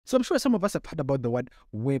So I'm sure some of us have heard about the word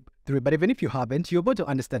Web3, but even if you haven't, you're about to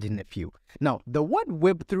understand it in a few. Now, the word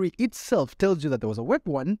Web3 itself tells you that there was a Web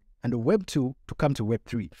 1 and a Web 2 to come to Web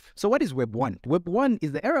 3. So what is Web 1? Web 1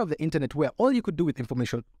 is the era of the internet where all you could do with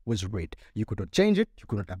information was read. You could not change it, you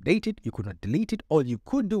could not update it, you could not delete it. All you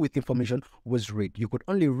could do with information was read. You could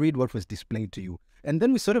only read what was displayed to you. And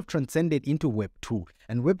then we sort of transcended into Web 2.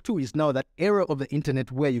 And Web 2 is now that era of the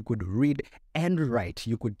internet where you could read and write.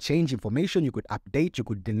 You could change information, you could update, you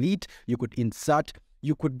could delete, you could insert.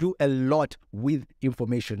 You could do a lot with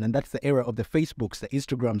information, and that's the era of the Facebooks, the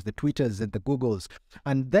Instagrams, the Twitters, and the Googles.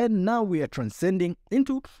 And then now we are transcending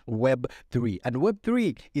into Web 3. And Web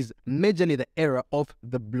 3 is majorly the era of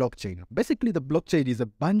the blockchain. Basically, the blockchain is a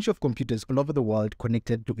bunch of computers all over the world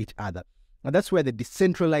connected to each other. And that's where the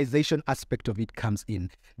decentralization aspect of it comes in.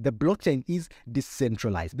 The blockchain is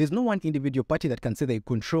decentralized. There's no one individual party that can say they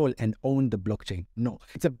control and own the blockchain. No,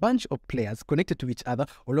 it's a bunch of players connected to each other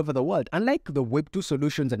all over the world. Unlike the Web 2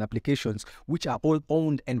 solutions and applications, which are all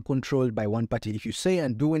owned and controlled by one party. If you say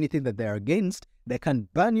and do anything that they're against, they can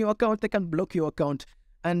ban your account, they can block your account.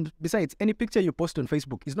 And besides, any picture you post on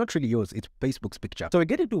Facebook is not really yours, it's Facebook's picture. So we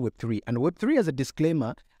get into Web 3, and Web 3, as a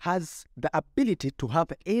disclaimer, has the ability to have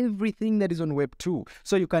everything that is on Web 2.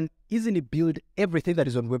 So you can easily build everything that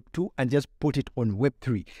is on Web 2 and just put it on Web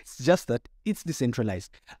 3. It's just that it's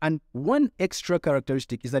decentralized. And one extra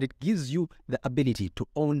characteristic is that it gives you the ability to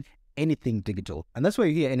own anything digital. And that's why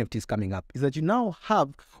you hear NFTs coming up, is that you now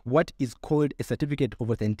have what is called a certificate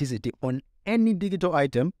of authenticity on any digital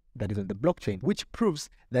item that is on the blockchain, which proves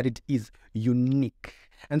that it is unique.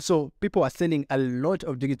 And so people are selling a lot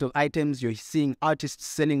of digital items. You're seeing artists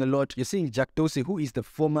selling a lot. You're seeing Jack Dorsey, who is the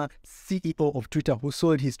former CEO of Twitter, who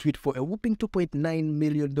sold his tweet for a whopping $2.9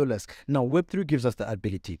 million. Now, Web3 gives us the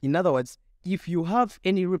ability. In other words, if you have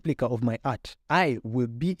any replica of my art, I will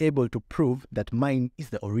be able to prove that mine is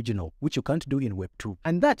the original, which you can't do in Web 2.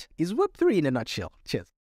 And that is Web 3 in a nutshell. Cheers.